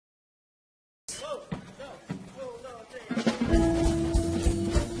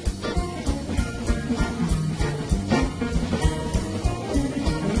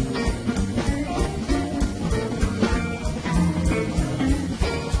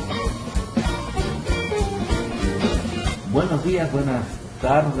Buenos días, buenas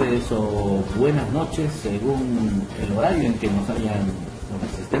tardes o buenas noches, según el horario en que nos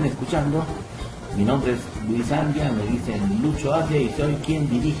estén escuchando. Mi nombre es Luis Andia, me dicen Lucho Andia y soy quien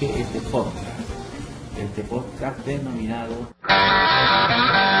dirige este podcast denominado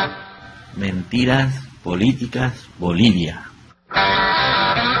Mentiras Políticas Bolivia,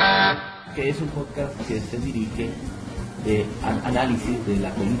 que es un podcast que se dirige de análisis de la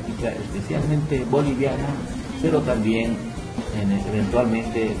política especialmente boliviana, pero también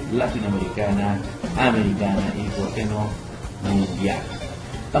eventualmente latinoamericana, americana y, por qué no, mundial.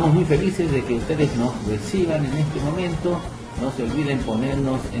 Estamos muy felices de que ustedes nos reciban en este momento. No se olviden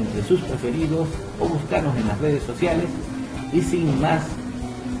ponernos entre sus preferidos o buscarnos en las redes sociales. Y sin más,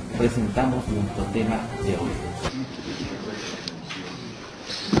 presentamos nuestro tema de hoy.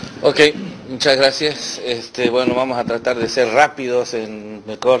 Ok, muchas gracias. Bueno, vamos a tratar de ser rápidos en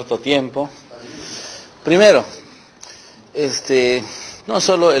corto tiempo. Primero, no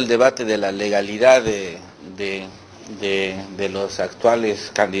solo el debate de la legalidad de los actuales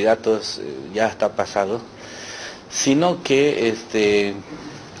candidatos ya está pasado, sino que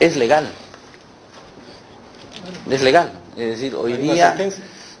es legal. Es legal. Es decir, hoy día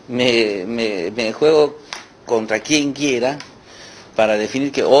me juego contra quien quiera para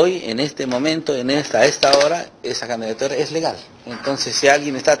definir que hoy, en este momento, a esta hora, esa candidatura es legal. Entonces, si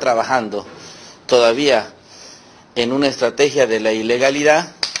alguien está trabajando todavía en una estrategia de la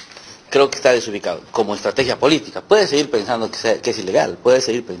ilegalidad, creo que está desubicado, como estrategia política. Puede seguir pensando que es ilegal,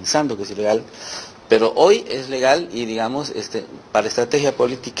 pero hoy es legal y, digamos, para estrategia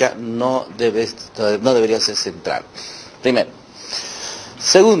política no debería ser central. Primero.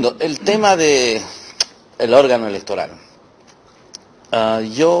 Segundo, el tema del órgano electoral.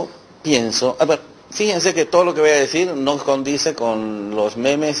 Yo pienso, fíjense que todo lo que voy a decir no condice con los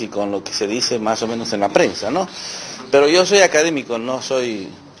memes y con lo que se dice más o menos en la prensa, ¿no? Pero yo soy académico, no soy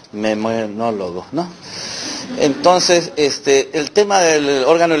memonólogo, ¿no? Entonces, el tema del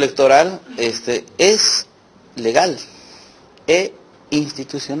órgano electoral, es legal e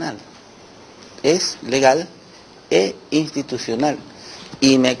institucional. Es legal e institucional.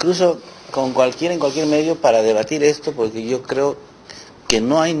 Y me cruzo con cualquiera en cualquier medio para debatir esto, porque yo creo que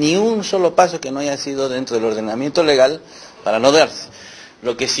no hay ni un solo paso que no haya sido dentro del ordenamiento legal para no darse.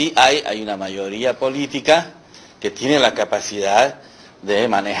 Lo que sí hay una mayoría política que tiene la capacidad de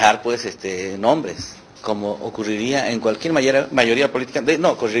manejar, pues, nombres, como ocurriría en cualquier mayoría política,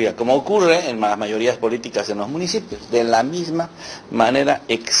 como ocurre en las mayorías políticas en los municipios, de la misma manera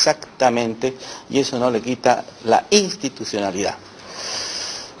exactamente, y eso no le quita la institucionalidad.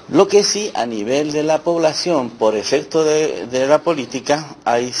 Lo que sí, a nivel de la población, por efecto de la política,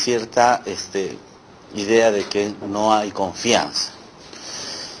 hay cierta idea de que no hay confianza.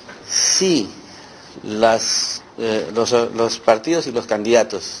 Si los partidos y los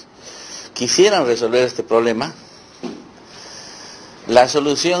candidatos quisieran resolver este problema, la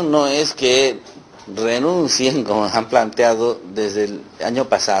solución no es que renuncien, como han planteado desde el año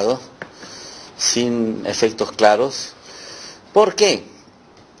pasado, sin efectos claros. ¿Por qué?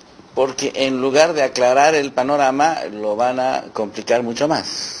 Porque en lugar de aclarar el panorama, lo van a complicar mucho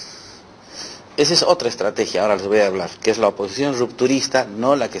más. Esa es otra estrategia, ahora les voy a hablar, que es la oposición rupturista,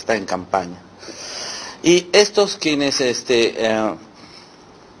 no la que está en campaña. Y estos quienes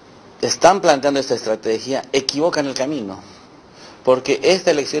están planteando esta estrategia equivocan el camino, porque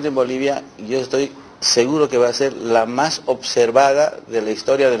esta elección en Bolivia, yo estoy seguro que va a ser la más observada de la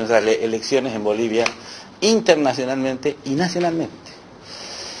historia de nuestras elecciones en Bolivia, internacionalmente y nacionalmente.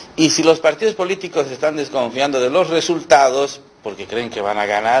 Y si los partidos políticos están desconfiando de los resultados, porque creen que van a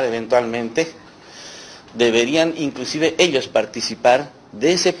ganar eventualmente, deberían inclusive ellos participar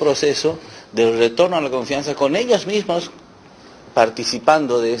de ese proceso del retorno a la confianza, con ellos mismos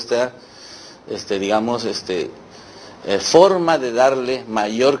participando de esta, forma de darle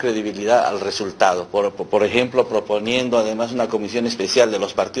mayor credibilidad al resultado. Por ejemplo, proponiendo además una comisión especial de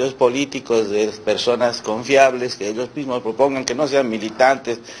los partidos políticos, de personas confiables, que ellos mismos propongan, que no sean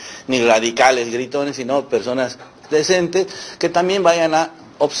militantes ni radicales, gritones, sino personas decentes, que también vayan a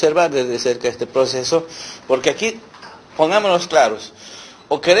observar desde cerca este proceso, porque aquí, pongámonos claros,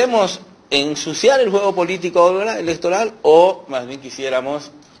 o queremos ensuciar el juego político electoral, o más bien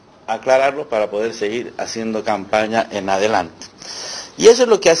quisiéramos aclararlo para poder seguir haciendo campaña en adelante. Y eso es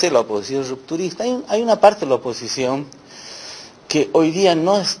lo que hace la oposición rupturista. Hay una parte de la oposición que hoy día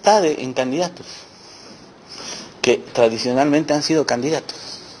no está en candidatos, que tradicionalmente han sido candidatos.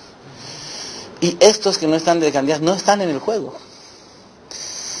 Y estos que no están de candidatos no están en el juego.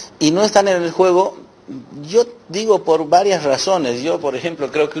 Y no están en el juego, yo digo, por varias razones. Yo, por ejemplo,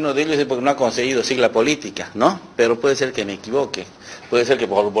 creo que uno de ellos es porque no ha conseguido sigla política, ¿no? Pero puede ser que me equivoque. Puede ser que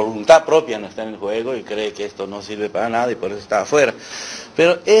por voluntad propia no está en el juego y cree que esto no sirve para nada y por eso está afuera.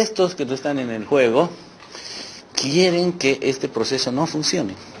 Pero estos que no están en el juego quieren que este proceso no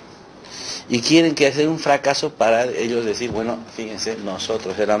funcione. Y quieren que sea un fracaso para ellos decir, bueno, fíjense,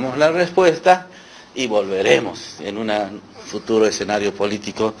 nosotros éramos la respuesta y volveremos en un futuro escenario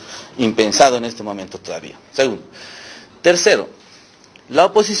político impensado en este momento todavía. Segundo. Tercero, la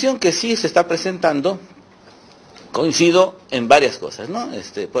oposición que sí se está presentando, coincido en varias cosas, ¿no?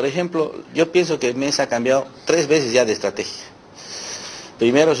 Por ejemplo, yo pienso que Mesa ha cambiado 3 veces ya de estrategia.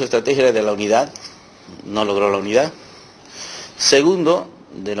 Primero, su estrategia era de la unidad, no logró la unidad. Segundo,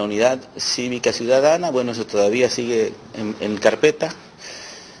 de la unidad cívica ciudadana, bueno, eso todavía sigue en carpeta.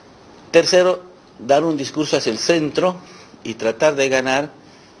 Tercero, dar un discurso hacia el centro y tratar de ganar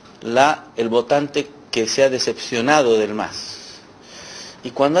el votante que se ha decepcionado del MAS.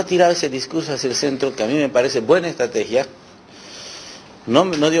 Y cuando ha tirado ese discurso hacia el centro, que a mí me parece buena estrategia,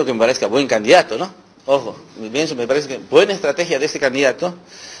 no digo que me parezca buen candidato, ¿no? Ojo, me parece que buena estrategia de este candidato,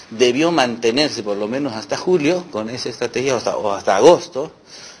 debió mantenerse por lo menos hasta julio con esa estrategia o hasta agosto,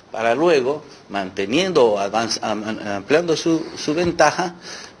 para luego, manteniendo o ampliando su ventaja,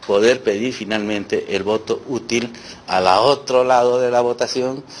 poder pedir finalmente el voto útil al otro lado de la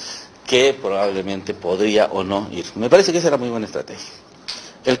votación, que probablemente podría o no ir. Me parece que esa era muy buena estrategia.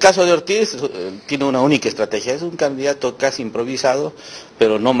 El caso de Ortiz tiene una única estrategia, es un candidato casi improvisado,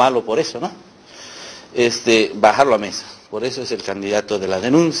 pero no malo por eso, ¿no? Bajarlo a Mesa, por eso es el candidato de la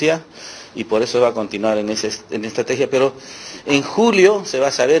denuncia y por eso va a continuar en estrategia, pero en julio se va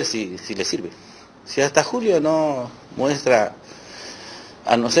a saber si le sirve. Si hasta julio no muestra,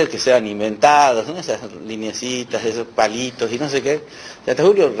 a no ser que sean inventados, ¿no? Esas lineecitas, esos palitos y no sé qué, si hasta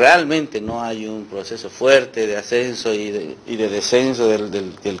julio realmente no hay un proceso fuerte de ascenso y de descenso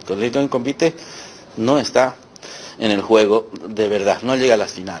del colegio en compite, no está en el juego de verdad, no llega a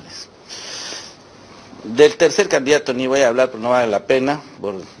las finales. Del tercer candidato ni voy a hablar, pero no vale la pena,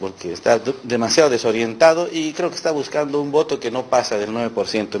 porque está demasiado desorientado y creo que está buscando un voto que no pasa del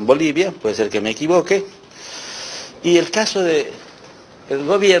 9% en Bolivia, puede ser que me equivoque. Y el caso del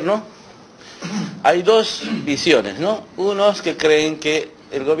gobierno, hay 2 visiones, ¿no? Unos que creen que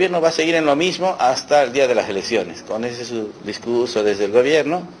el gobierno va a seguir en lo mismo hasta el día de las elecciones, con ese su discurso desde el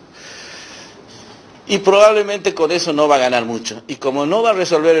gobierno. Y probablemente con eso no va a ganar mucho. Y como no va a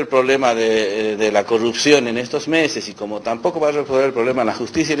resolver el problema de la corrupción en estos meses, y como tampoco va a resolver el problema de la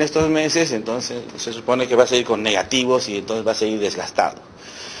justicia en estos meses, entonces se supone que va a seguir con negativos y entonces va a seguir desgastado.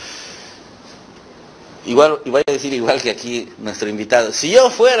 Igual, y voy a decir igual que aquí nuestro invitado, si yo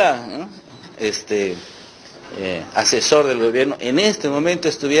fuera, ¿no?, asesor del gobierno, en este momento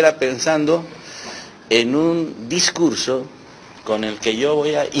estuviera pensando en un discurso con el que yo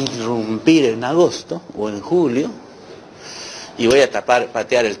voy a irrumpir en agosto o en julio y voy a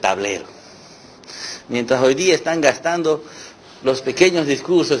patear el tablero. Mientras hoy día están gastando los pequeños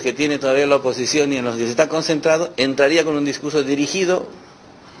discursos que tiene todavía la oposición y en los que se está concentrado, entraría con un discurso dirigido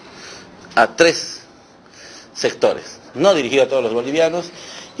a 3 sectores, no dirigido a todos los bolivianos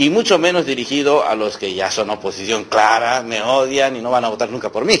y mucho menos dirigido a los que ya son oposición clara, me odian y no van a votar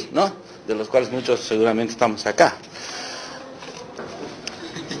nunca por mí, ¿no? De los cuales muchos seguramente estamos acá.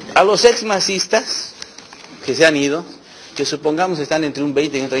 A los ex-masistas que se han ido, que supongamos están entre un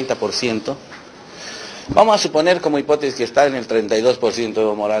 20 y un 30%, vamos a suponer como hipótesis que está en el 32% de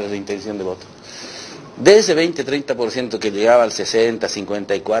Evo Morales de intención de voto. De ese 20-30% que llegaba al 60,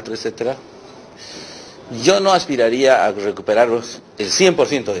 54, etcétera, yo no aspiraría a recuperar el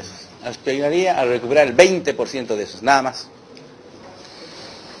 100% de esos, aspiraría a recuperar el 20% de esos, nada más.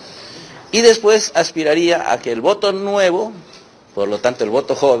 Y después aspiraría a que el voto nuevo, por lo tanto el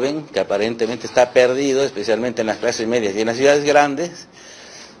voto joven, que aparentemente está perdido, especialmente en las clases medias y en las ciudades grandes,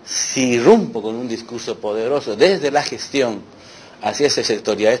 si irrumpo con un discurso poderoso desde la gestión hacia ese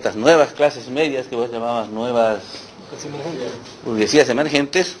sector y a estas nuevas clases medias que vos llamabas nuevas burguesías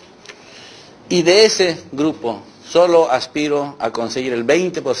emergentes, y de ese grupo solo aspiro a conseguir el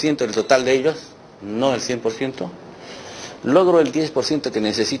 20% del total de ellos, no el 100%, logro el 10% que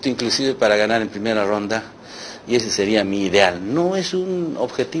necesito inclusive para ganar en primera ronda, y ese sería mi ideal. No es un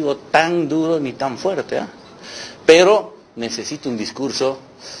objetivo tan duro ni tan fuerte, ¿eh? Pero necesito un discurso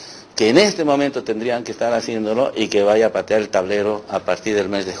que en este momento tendrían que estar haciéndolo y que vaya a patear el tablero a partir del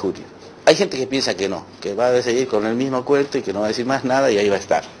mes de julio. hay gente que piensa que no, que va a seguir con el mismo cuento y que no va a decir más nada y ahí va a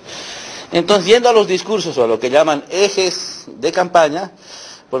estar. Entonces, yendo a los discursos o a lo que llaman ejes de campaña,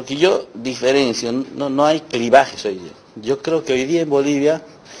 porque yo diferencio, no hay clivajes hoy día. Yo creo que hoy día en Bolivia,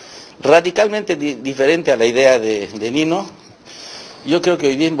 radicalmente diferente a la idea de Nino, yo creo que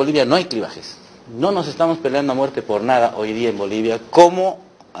hoy día en Bolivia no hay clivajes. No nos estamos peleando a muerte por nada hoy día en Bolivia, como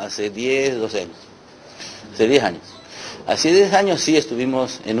hace 10, 12 años. Hace 10 años. Hace 10 años sí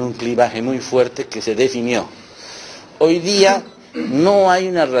estuvimos en un clivaje muy fuerte que se definió. Hoy día no hay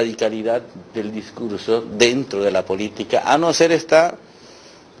una radicalidad del discurso dentro de la política, a no ser esta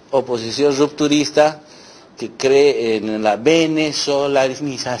oposición rupturista que cree en la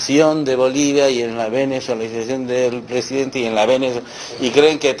venezolanización de Bolivia y en la venezolanización del presidente y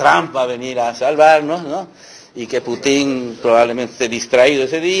creen que Trump va a venir a salvarnos, ¿no? Y que Putin probablemente esté distraído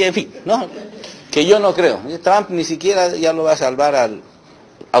ese día, en fin, ¿no? Que yo no creo. Trump ni siquiera ya lo va a salvar al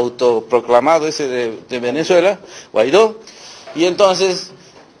autoproclamado ese de Venezuela, Guaidó, y entonces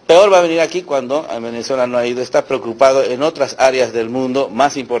peor va a venir aquí cuando a Venezuela no ha ido, está preocupado en otras áreas del mundo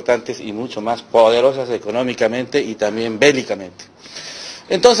más importantes y mucho más poderosas económicamente y también bélicamente.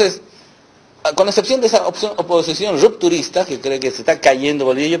 Entonces, con excepción de esa oposición rupturista que cree que se está cayendo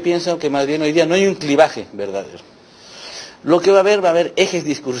Bolivia, yo pienso que más bien hoy día no hay un clivaje verdadero. Lo que va a haber ejes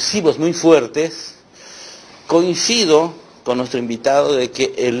discursivos muy fuertes. Coincido con nuestro invitado de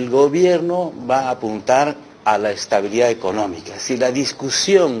que el gobierno va a apuntar a la estabilidad económica. Si la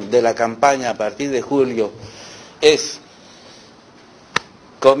discusión de la campaña a partir de julio es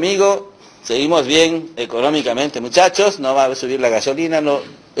conmigo seguimos bien económicamente, muchachos, no va a subir la gasolina, no,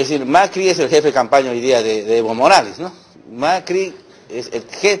 es decir, Macri es el jefe de campaña hoy día de Evo Morales, ¿no? Macri es el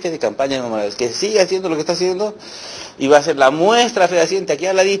jefe de campaña de Evo Morales, que sigue haciendo lo que está haciendo y va a ser la muestra fehaciente aquí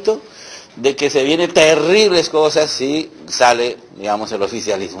al ladito de que se vienen terribles cosas si sale, digamos, el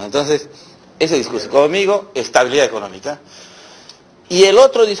oficialismo. Entonces, ese discurso, conmigo, estabilidad económica. Y el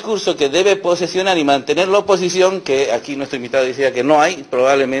otro discurso que debe posesionar y mantener la oposición, que aquí nuestro invitado decía que no hay,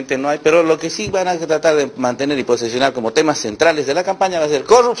 probablemente no hay, pero lo que sí van a tratar de mantener y posesionar como temas centrales de la campaña va a ser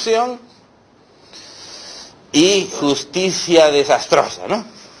corrupción y justicia desastrosa, ¿no?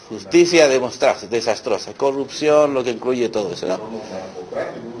 Justicia desastrosa, corrupción, lo que incluye todo eso, ¿no?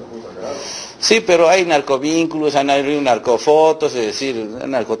 Sí, pero hay narcovínculos, hay narcofotos, es decir, el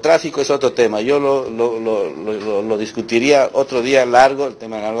narcotráfico es otro tema. Yo lo discutiría otro día largo, el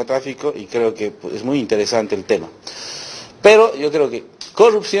tema del narcotráfico, y creo que es muy interesante el tema. Pero yo creo que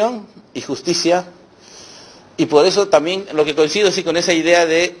corrupción y justicia, y por eso también lo que coincido sí con esa idea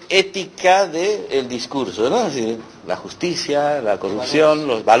de ética del discurso, ¿no? Es decir, la justicia, la corrupción,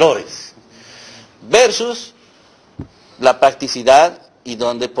 los valores, versus la practicidad y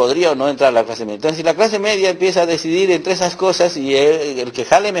donde podría o no entrar la clase media. Entonces, si la clase media empieza a decidir entre esas cosas y el que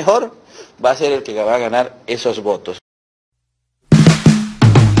jale mejor va a ser el que va a ganar esos votos.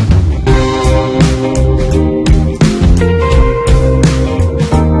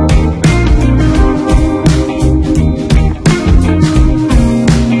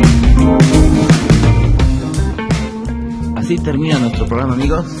 Así termina nuestro programa,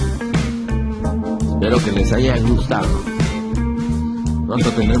 amigos. Espero que les haya gustado.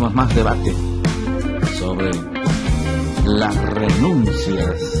 Pronto tendremos más debate sobre las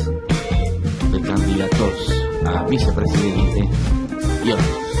renuncias de candidatos a vicepresidente y otros.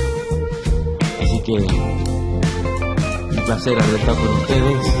 Así que un placer haber estado con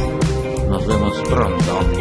ustedes. Nos vemos pronto.